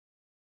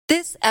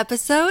This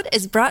episode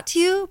is brought to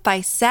you by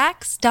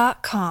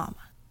Sax.com.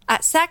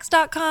 At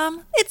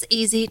Sax.com, it's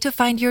easy to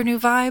find your new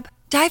vibe.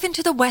 Dive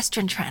into the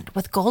Western trend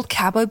with gold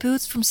cowboy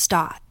boots from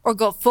Stott, or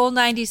go full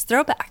 90s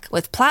throwback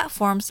with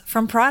platforms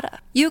from Prada.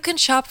 You can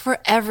shop for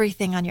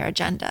everything on your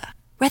agenda,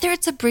 whether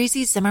it's a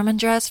breezy Zimmermann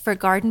dress for a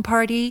garden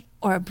party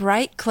or a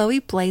bright Chloe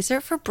blazer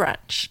for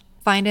brunch.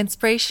 Find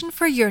inspiration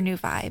for your new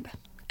vibe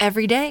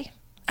every day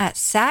at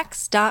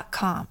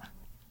Sax.com.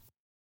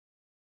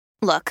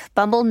 Look,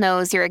 Bumble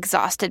knows you're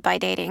exhausted by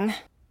dating.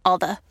 All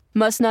the,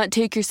 must not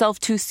take yourself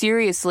too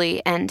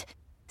seriously, and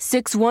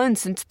 6'1"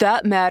 since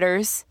that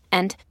matters,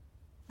 and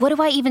what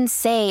do I even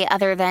say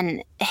other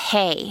than,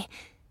 hey?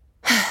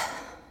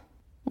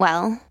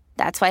 Well,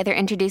 that's why they're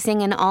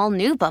introducing an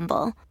all-new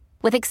Bumble,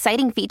 with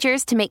exciting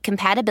features to make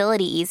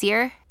compatibility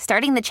easier,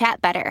 starting the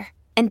chat better,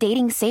 and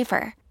dating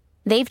safer.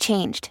 They've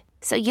changed,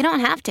 so you don't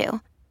have to.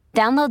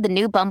 Download the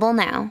new Bumble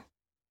now.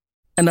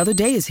 Another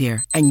day is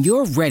here, and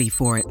you're ready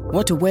for it.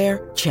 What to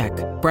wear? Check.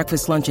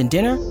 Breakfast, lunch, and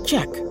dinner?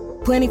 Check.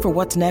 Planning for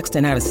what's next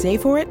and how to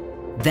save for it?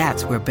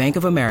 That's where Bank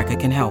of America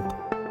can help.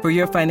 For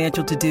your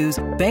financial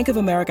to-dos, Bank of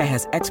America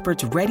has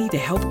experts ready to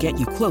help get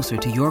you closer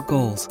to your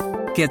goals.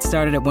 Get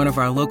started at one of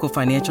our local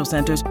financial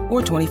centers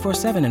or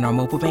 24/7 in our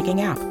mobile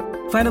banking app.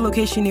 Find a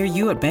location near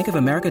you at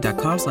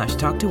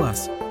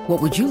bankofamerica.com/talktous.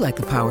 What would you like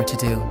the power to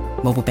do?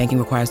 Mobile banking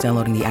requires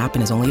downloading the app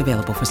and is only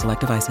available for select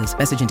devices.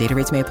 Message and data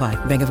rates may apply.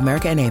 Bank of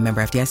America N.A.,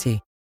 member FDIC.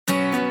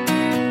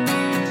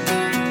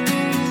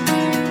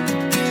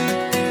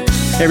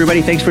 Hey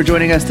everybody, thanks for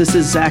joining us. This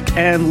is Zach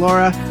and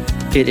Laura.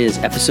 It is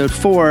episode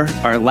 4,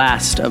 our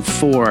last of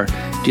 4,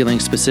 dealing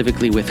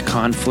specifically with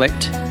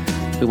conflict.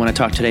 We want to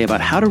talk today about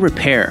how to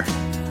repair.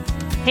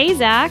 Hey,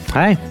 Zach.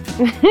 Hi.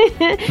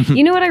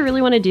 You know what I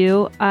really want to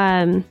do?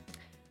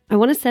 I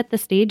want to set the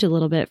stage a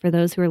little bit for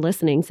those who are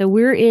listening. So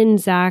we're in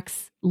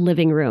Zach's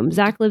living room.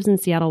 Zach lives in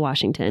Seattle,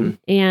 Washington.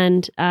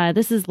 And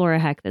this is Laura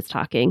Heck that's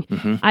talking.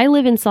 Mm-hmm. I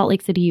live in Salt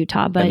Lake City,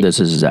 Utah. But and this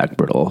is Zach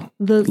Brittle,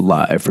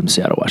 live from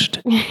Seattle,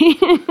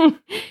 Washington.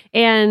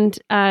 And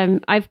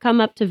I've come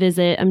up to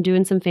visit. I'm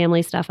doing some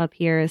family stuff up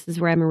here. This is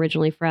where I'm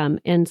originally from.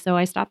 And so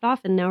I stopped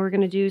off, and now we're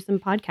going to do some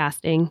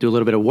podcasting. Do a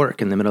little bit of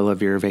work in the middle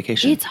of your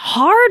vacation. It's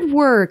hard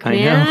work,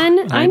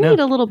 man. I need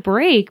a little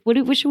break.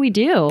 What should we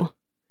do?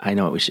 I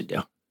know what we should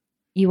do.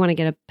 You want to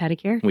get a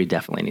pedicure? We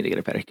definitely need to get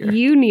a pedicure.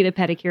 You need a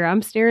pedicure.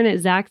 I'm staring at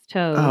Zach's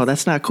toes. Oh,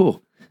 that's not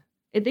cool.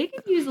 They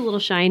could use a little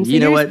shine. You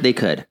know what? They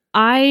could.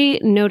 I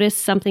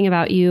noticed something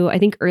about you, I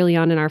think early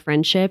on in our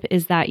friendship,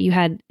 is that you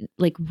had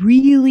like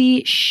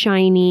really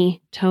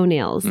shiny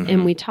toenails. Mm-hmm.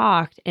 And we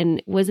talked,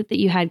 and was it that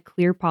you had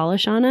clear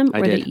polish on them? I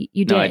did.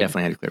 You did? No, I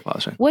definitely had clear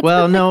polish on.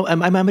 I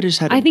might have just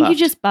had it I think buffed. You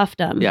just buffed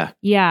them. Yeah.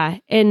 Yeah.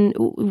 And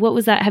what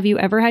was that? Have you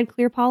ever had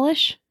clear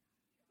polish?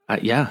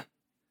 Yeah.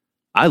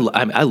 I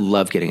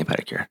love getting a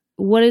pedicure.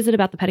 What is it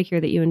about the pedicure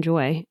that you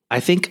enjoy?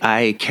 I think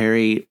I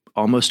carry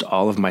almost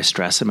all of my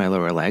stress in my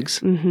lower legs.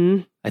 Mm-hmm.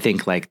 I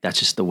think like that's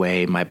just the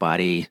way my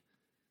body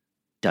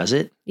does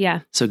it.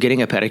 Yeah. So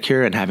getting a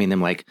pedicure and having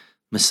them like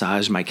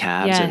massage my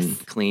calves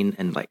and clean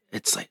and like,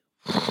 it's like.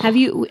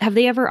 Have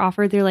they ever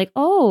offered, they're like,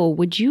 oh,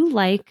 would you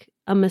like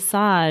a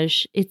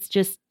massage? It's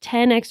just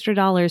 $10 extra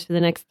for the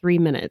next 3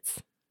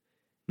 minutes.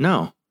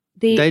 No,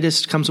 they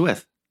just comes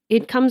with.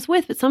 It comes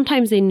with, but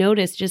sometimes they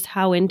notice just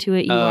how into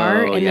it you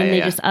are, and then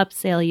they just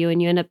upsell you, and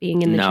you end up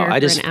being in the chair for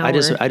an hour.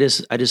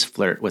 I just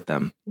flirt with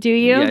them. Do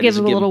you? Yeah, give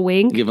them a little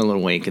wink? Give them a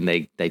little wink, and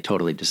they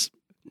totally just...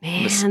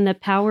 Man, the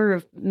power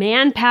of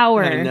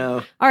manpower. I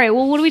know. All right,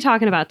 well, what are we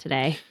talking about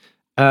today?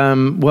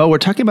 Well, we're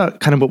talking about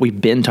kind of what we've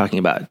been talking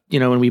about.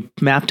 You know, when we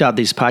mapped out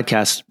these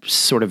podcasts,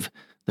 sort of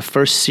the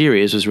first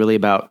series was really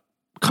about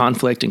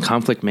conflict and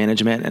conflict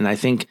management, and I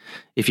think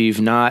if you've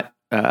not...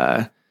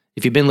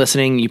 if you've been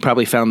listening, you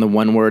probably found the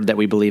one word that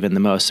we believe in the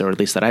most, or at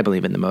least that I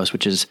believe in the most,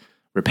 which is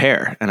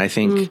repair. And I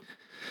think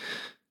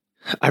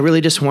I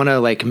really just want to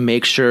like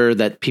make sure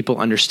that people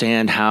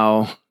understand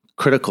how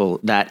critical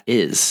that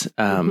is.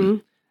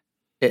 When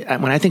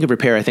I think of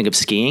repair, I think of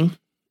skiing.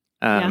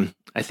 I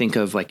think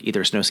of like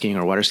either snow skiing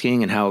or water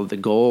skiing, and how the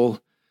goal,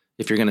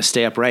 if you're going to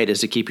stay upright,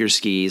 is to keep your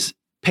skis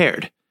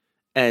paired.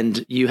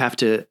 And you have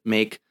to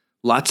make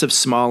lots of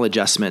small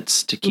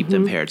adjustments to keep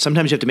them paired.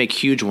 Sometimes you have to make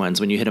huge ones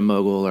when you hit a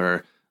mogul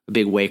or a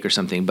big wake or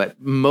something,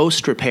 but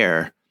most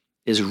repair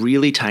is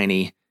really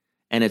tiny,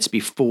 and it's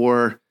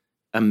before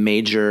a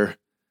major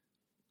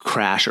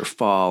crash or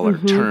fall or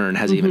turn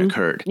has even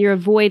occurred. You're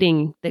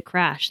avoiding the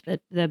crash,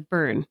 the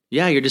burn.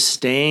 Yeah, yeah,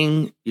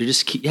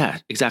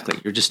 exactly.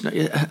 You're just, I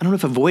don't know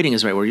if avoiding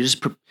is the right word. You're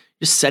just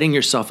setting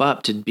yourself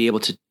up to be able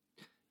to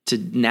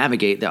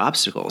navigate the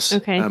obstacles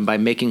by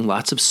making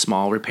lots of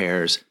small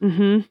repairs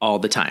all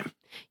the time.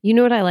 You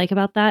know what I like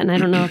about that? And I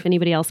don't know if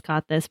anybody else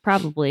caught this,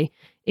 probably,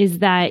 is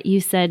that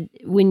you said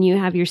when you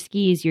have your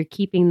skis, you're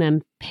keeping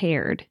them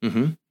paired.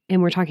 And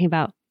we're talking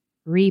about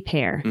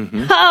repair.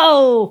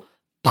 Oh,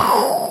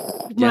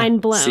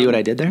 mind blown. See what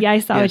I did there? Yeah, I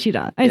saw what you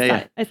did.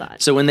 I saw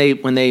it. So when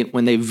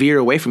they veer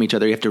away from each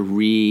other, you have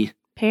to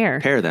pair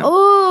them.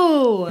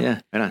 Oh. Yeah,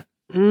 right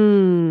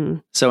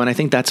on. So, and I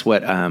think that's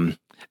what,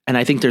 And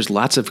I think there's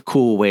lots of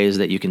cool ways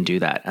that you can do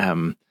that.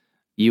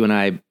 You and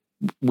I,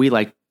 we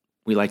like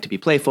to be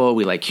playful.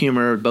 We like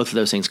humor. Both of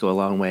those things go a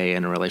long way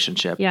in a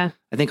relationship. Yeah.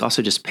 I think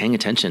also just paying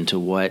attention to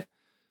what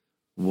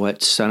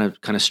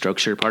kind of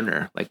strokes your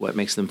partner, like what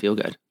makes them feel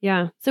good.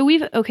 Yeah. So we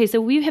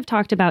have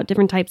talked about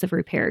different types of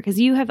repair, because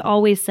you have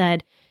always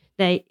said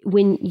that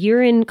when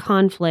you're in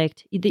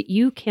conflict, that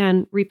you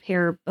can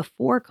repair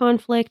before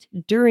conflict,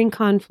 during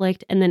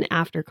conflict, and then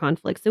after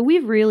conflict. So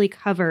we've really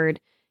covered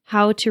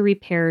how to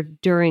repair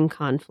during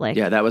conflict.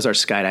 Yeah, that was our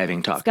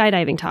skydiving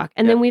talk.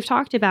 And then we've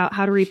talked about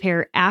how to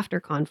repair after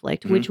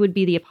conflict, which would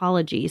be the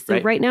apology. So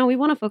right now we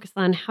want to focus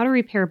on how to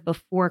repair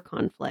before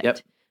conflict. Yep.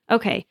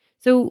 Okay.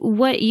 So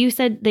what you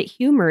said, that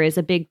humor is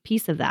a big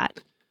piece of that.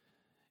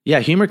 Yeah,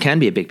 humor can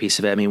be a big piece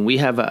of it. I mean, we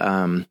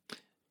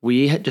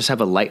just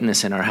have a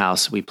lightness in our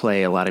house. We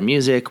play a lot of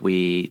music.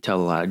 We tell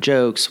a lot of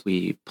jokes.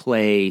 We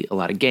play a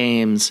lot of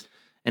games,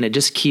 and it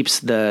just keeps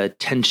the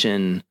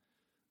tension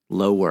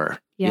lower.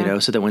 Yeah.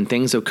 So that when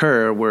things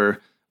occur, we're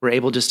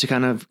able just to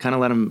kind of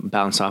let them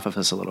bounce off of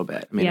us a little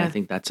bit. I mean, I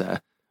think that's a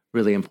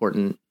really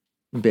important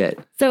bit.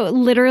 So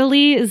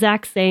literally,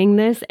 Zach's saying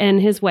this,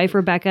 and his wife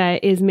Rebecca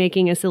is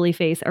making a silly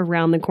face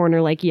around the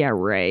corner, like, yeah,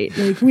 right.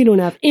 Like, we don't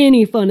have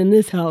any fun in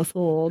this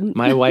household.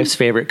 My wife's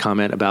favorite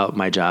comment about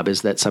my job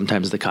is that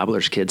sometimes the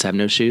cobbler's kids have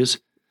no shoes.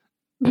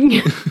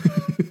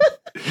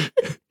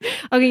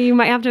 Okay, you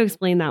might have to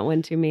explain that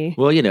one to me.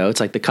 Well, it's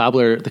like the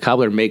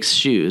cobbler makes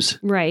shoes.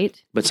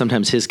 Right. But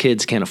sometimes his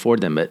kids can't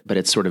afford them, but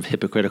it's sort of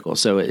hypocritical.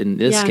 So in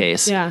this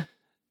case,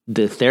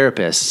 the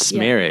therapist's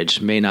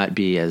marriage may not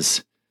be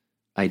as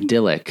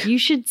idyllic. You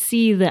should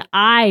see the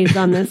eyes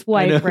on this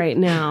wife right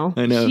now.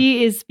 I know.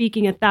 She is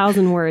speaking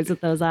 1,000 words with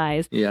those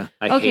eyes. Yeah,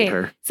 I hate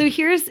her. So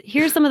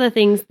here's some of the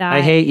things that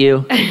I hate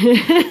you.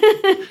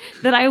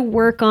 that I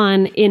work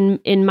on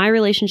in my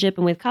relationship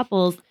and with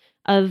couples.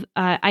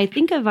 I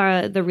think of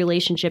the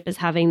relationship as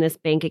having this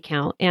bank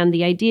account, and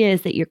the idea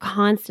is that you're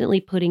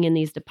constantly putting in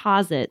these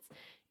deposits.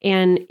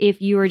 And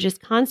if you are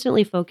just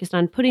constantly focused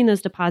on putting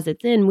those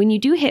deposits in, when you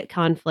do hit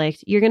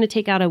conflict, you're going to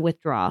take out a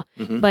withdrawal,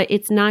 but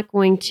it's not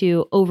going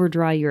to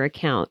overdraw your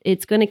account.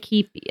 It's going to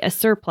keep a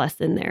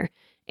surplus in there.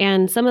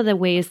 And some of the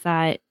ways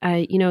that,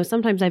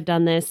 sometimes I've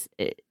done this,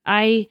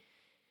 my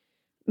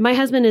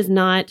husband is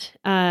not,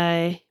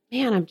 I'm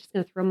just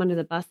going to throw him under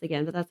the bus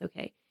again, but that's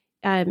okay.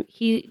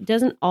 He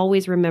doesn't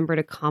always remember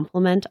to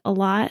compliment a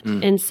lot.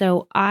 And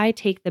so I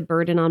take the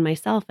burden on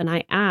myself and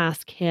I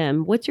ask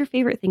him, what's your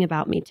favorite thing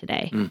about me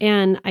today?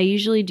 And I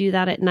usually do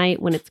that at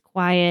night when it's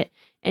quiet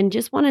and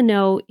just want to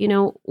know,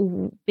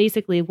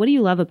 basically, what do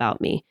you love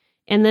about me?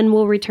 And then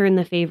we'll return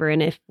the favor.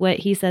 And if what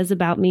he says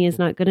about me is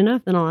not good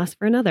enough, then I'll ask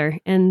for another.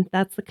 And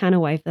that's the kind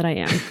of wife that I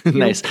am.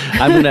 Nice.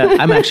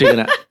 I'm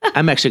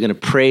actually gonna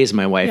praise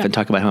my wife and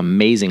talk about how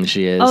amazing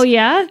she is. Oh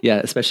yeah?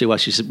 Yeah, especially while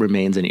she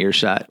remains in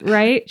earshot.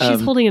 Right?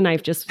 She's holding a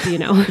knife, just so you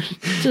know.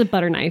 Just a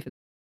butter knife.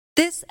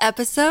 This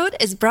episode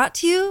is brought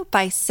to you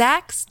by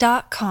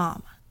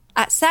Saks.com.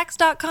 At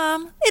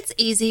Saks.com, it's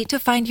easy to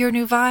find your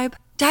new vibe.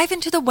 Dive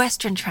into the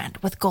Western trend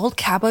with gold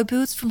cowboy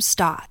boots from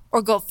Stott,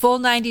 or go full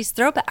 90s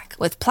throwback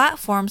with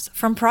platforms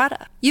from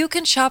Prada. You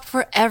can shop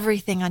for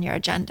everything on your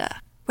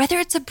agenda, whether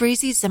it's a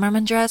breezy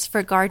Zimmermann dress for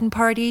a garden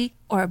party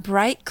or a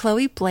bright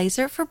Chloe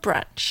blazer for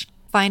brunch.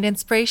 Find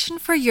inspiration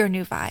for your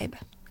new vibe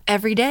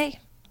every day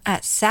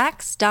at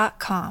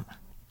Saks.com.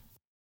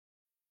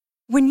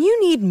 When you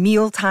need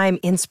mealtime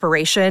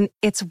inspiration,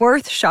 it's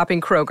worth shopping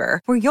Kroger,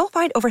 where you'll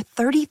find over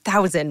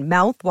 30,000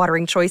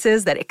 mouth-watering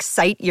choices that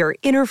excite your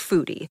inner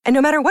foodie. And no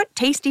matter what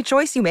tasty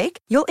choice you make,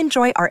 you'll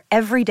enjoy our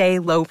everyday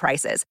low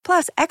prices,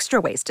 plus extra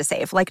ways to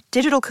save, like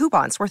digital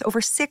coupons worth over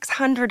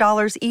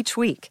 $600 each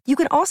week. You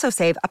can also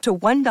save up to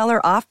 $1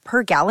 off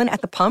per gallon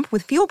at the pump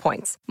with fuel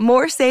points.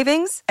 More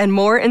savings and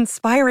more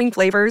inspiring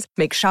flavors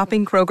make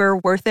shopping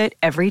Kroger worth it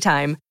every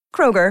time.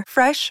 Kroger,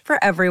 fresh for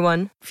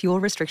everyone. Fuel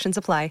restrictions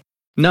apply.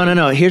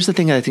 No. Here's the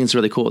thing that I think is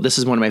really cool. This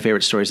is one of my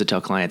favorite stories to tell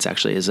clients,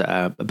 actually, is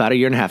about a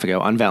year and a half ago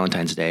on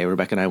Valentine's Day,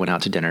 Rebecca and I went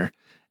out to dinner,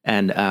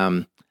 and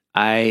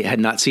I had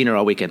not seen her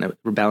all weekend.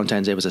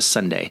 Valentine's Day was a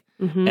Sunday,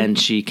 and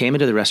she came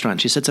into the restaurant.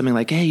 She said something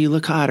like, hey, you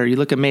look hot, or you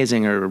look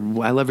amazing,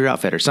 or I love your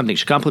outfit, or something.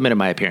 She complimented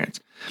my appearance.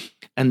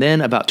 And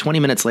then about 20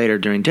 minutes later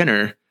during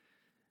dinner,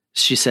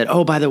 she said,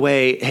 oh, by the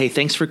way, hey,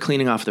 thanks for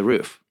cleaning off the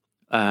roof.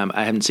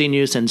 I haven't seen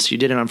you since you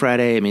did it on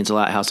Friday. It means a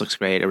lot. House looks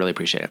great. I really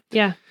appreciate it.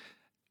 Yeah.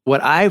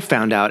 What I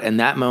found out in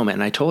that moment,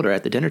 and I told her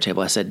at the dinner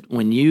table, I said,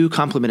 when you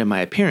complimented my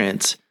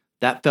appearance,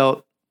 that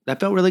felt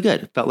really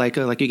good. It felt like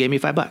you gave me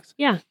 $5.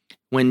 Yeah.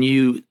 When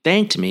you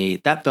thanked me,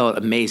 that felt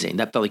amazing.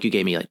 That felt like you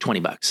gave me like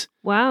 $20.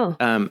 Wow.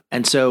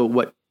 And so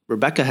what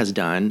Rebecca has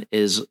done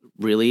is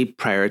really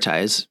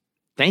prioritize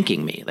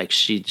thanking me. Like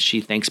she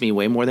thanks me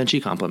way more than she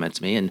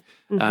compliments me. And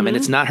and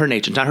it's not her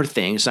nature. It's not her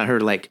thing. It's not her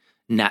like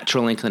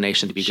natural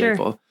inclination to be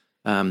grateful.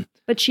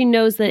 But she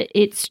knows that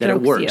it strokes that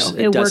it works. you.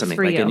 It does works something.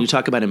 for Like, you. and you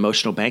talk about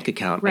emotional bank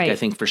account. Right. Like I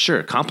think for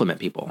sure, compliment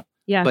people.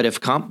 Yeah. But if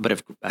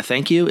a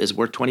thank you is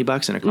worth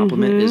 $20 and a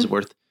compliment is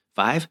worth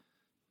 $5,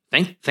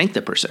 thank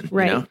the person.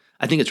 Right. You know?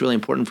 I think it's really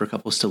important for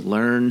couples to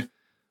learn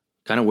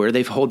kind of where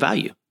they hold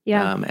value.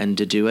 Yeah. And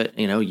to do it,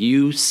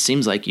 you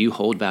seems like you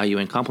hold value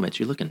in compliments.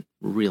 You're looking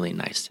really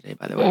nice today,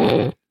 by the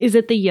way. Is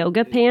it the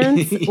yoga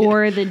pants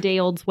or the day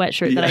old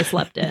sweatshirt that I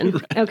slept in?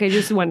 Right. Okay,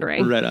 just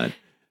wondering. Right on.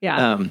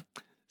 Yeah.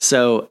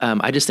 So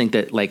I just think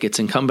that like it's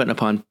incumbent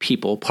upon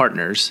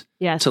partners,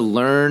 Yes. to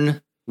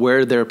learn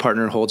where their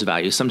partner holds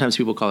value. Sometimes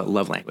people call it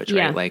love language, right?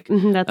 Yeah. Like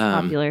That's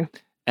popular.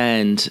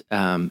 And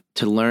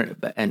to learn,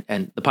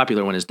 and the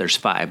popular one is there's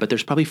 5, but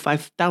there's probably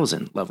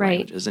 5,000 love Right.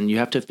 languages, and you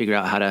have to figure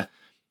out how to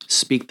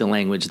speak the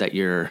language that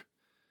your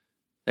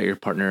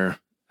partner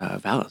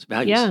values.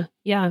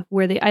 Yeah.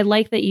 I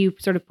like that you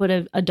sort of put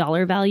a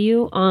dollar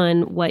value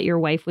on what your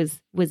wife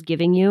was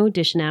giving you,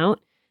 dishing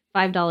out.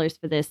 $5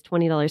 for this,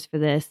 $20 for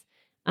this.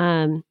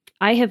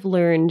 I have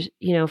learned,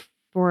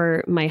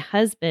 for my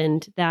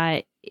husband,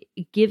 that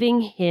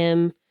giving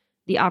him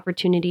the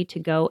opportunity to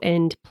go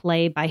and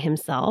play by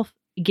himself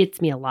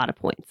gets me a lot of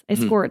points. I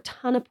score a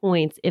ton of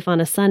points if on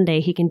a Sunday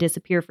he can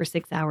disappear for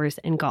 6 hours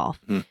and golf,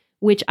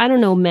 which I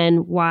don't know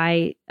men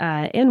why,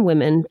 and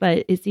women,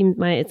 but it seems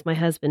it's my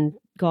husband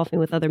golfing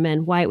with other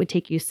men, why it would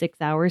take you 6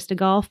 hours to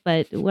golf,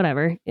 but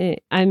whatever.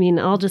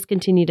 I'll just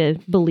continue to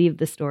believe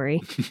the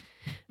story.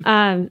 So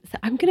I'm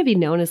going to be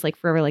known as like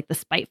forever, like the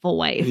spiteful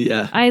wife.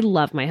 Yeah. I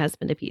love my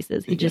husband to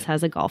pieces. He just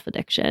has a golf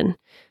addiction.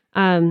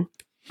 I'm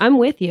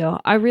with you.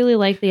 I really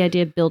like the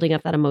idea of building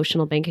up that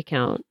emotional bank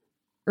account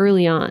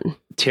early on.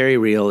 Terry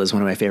Real is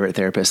one of my favorite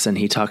therapists, and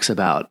he talks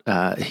about,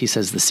 he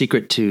says the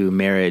secret to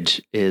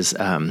marriage is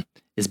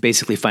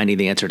basically finding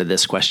the answer to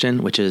this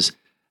question, which is,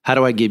 how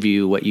do I give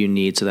you what you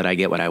need so that I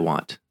get what I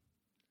want?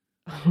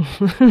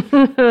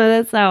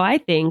 That's how I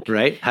think.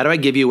 Right? How do I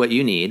give you what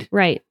you need?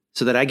 Right.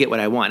 So that I get what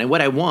I want? And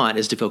what I want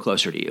is to feel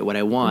closer to you. What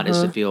I want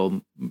is to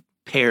feel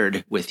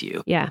paired with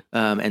you. Yeah.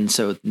 And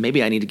so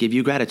maybe I need to give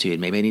you gratitude.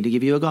 Maybe I need to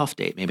give you a golf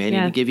date. Maybe I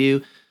need to give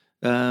you,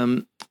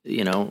 who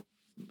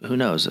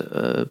knows,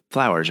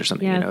 flowers or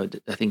something. Yeah.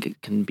 I think it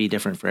can be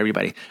different for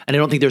everybody. And I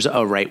don't think there's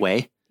a right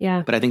way.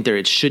 Yeah. But I think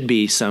it should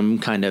be some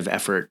kind of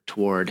effort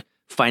toward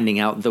finding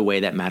out the way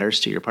that matters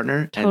to your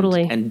partner.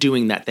 Totally. And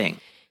doing that thing.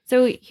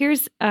 So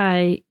here's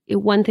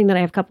one thing that I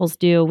have couples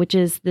do, which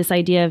is this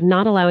idea of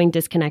not allowing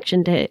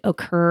disconnection to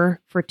occur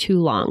for too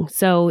long.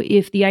 So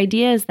if the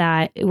idea is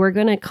that we're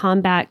going to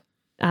combat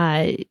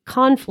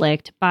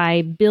conflict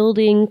by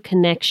building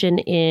connection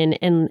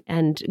in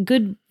and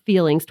good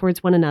feelings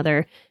towards one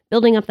another,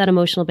 building up that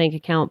emotional bank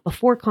account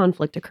before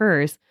conflict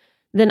occurs,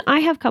 then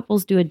I have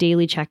couples do a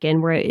daily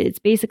check-in where it's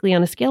basically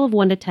on a scale of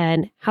 1 to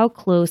 10, how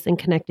close and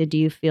connected do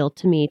you feel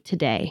to me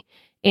today?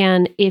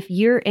 And if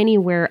you're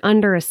anywhere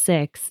under a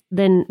 6,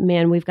 then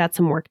man, we've got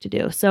some work to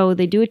do. So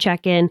they do a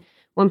check-in.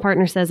 One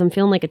partner says, I'm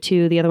feeling like a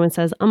 2. The other one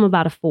says, I'm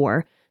about a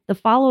 4. The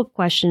follow-up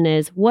question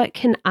is, what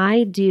can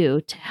I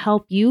do to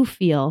help you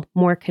feel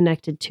more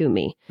connected to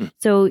me?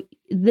 So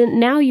then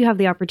now you have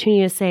the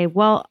opportunity to say,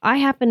 well, I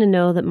happen to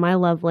know that my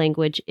love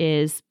language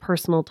is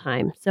personal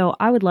time. So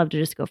I would love to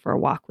just go for a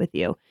walk with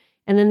you.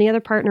 And then the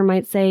other partner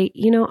might say,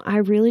 I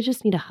really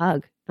just need a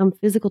hug.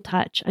 Physical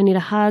touch. I need a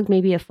hug,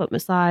 maybe a foot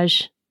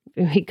massage.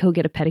 We go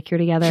get a pedicure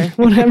together,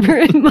 whatever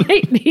it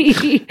might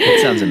be. That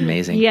sounds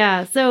amazing.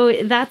 Yeah. So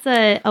that's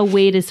a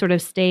way to sort of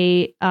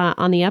stay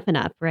on the up and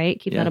up, right?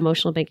 Keep that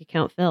emotional bank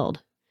account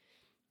filled.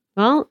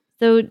 Well,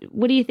 so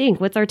what do you think?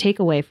 What's our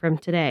takeaway from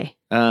today?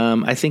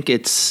 I think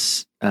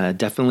it's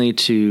definitely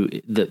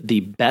the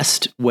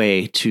best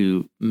way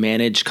to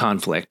manage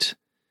conflict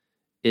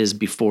is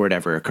before it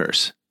ever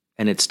occurs.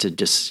 And it's to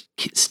just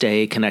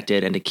stay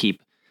connected and to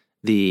keep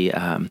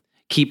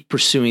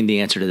pursuing the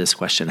answer to this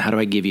question. How do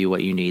I give you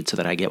what you need so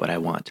that I get what I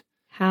want?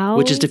 How?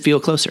 Which is to feel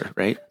closer,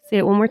 right? Say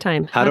it one more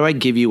time. How do I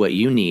give you what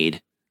you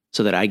need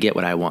so that I get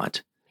what I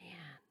want? Man.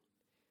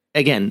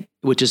 Again,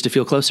 which is to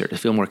feel closer, to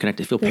feel more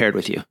connected, feel paired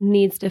with you.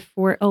 Needs to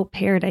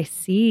paired. I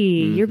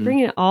see. You're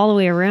bringing it all the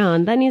way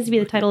around. That needs to be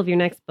the title of your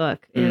next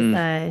book. Is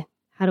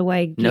how do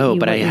I? No,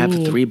 but I have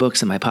 3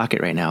 books in my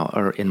pocket right now,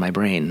 or in my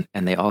brain,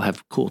 and they all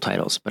have cool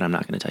titles. But I'm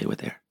not going to tell you what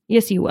they are.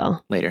 Yes, you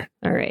will Later.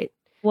 All right.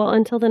 Well,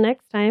 until the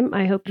next time,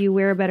 I hope you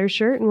wear a better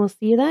shirt, and we'll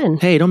see you then.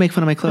 Hey, don't make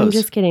fun of my clothes. I'm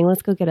just kidding.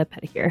 Let's go get a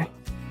pedicure.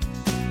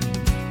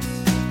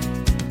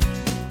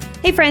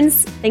 Hey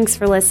friends, thanks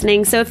for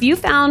listening. So if you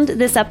found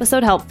this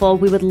episode helpful,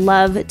 we would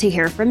love to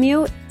hear from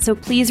you. So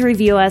please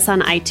review us on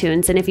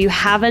iTunes. And if you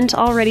haven't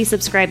already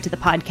subscribed to the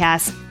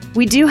podcast,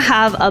 we do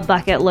have a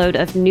bucket load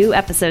of new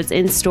episodes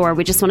in store.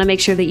 We just want to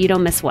make sure that you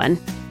don't miss one.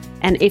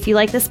 And if you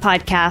like this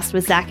podcast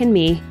with Zach and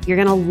me, you're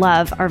going to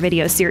love our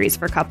video series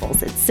for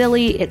couples. It's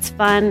silly, it's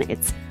fun,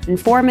 it's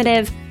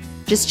informative.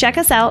 Just check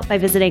us out by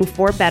visiting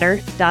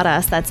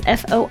forbetter.us. That's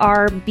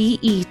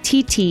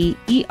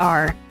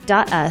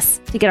FORBETTER.us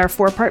to get our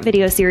 4-part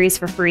video series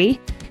for free.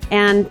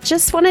 And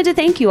just wanted to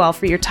thank you all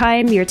for your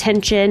time, your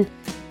attention,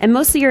 and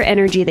mostly your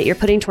energy that you're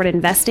putting toward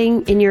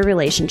investing in your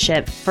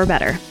relationship for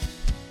better.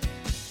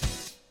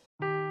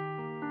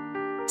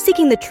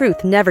 Seeking the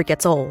truth never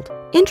gets old.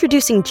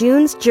 Introducing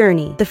June's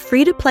Journey, the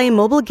free-to-play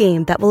mobile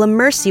game that will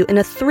immerse you in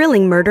a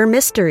thrilling murder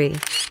mystery.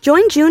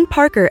 Join June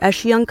Parker as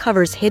she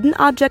uncovers hidden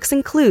objects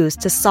and clues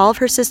to solve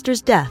her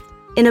sister's death,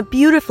 in a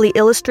beautifully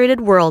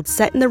illustrated world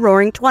set in the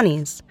Roaring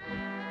 '20s.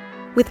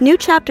 With new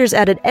chapters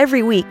added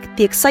every week,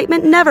 the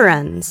excitement never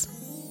ends.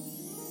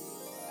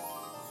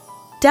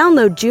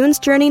 Download June's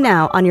Journey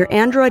now on your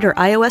Android or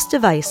iOS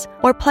device,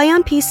 or play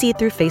on PC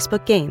through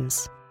Facebook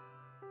Games.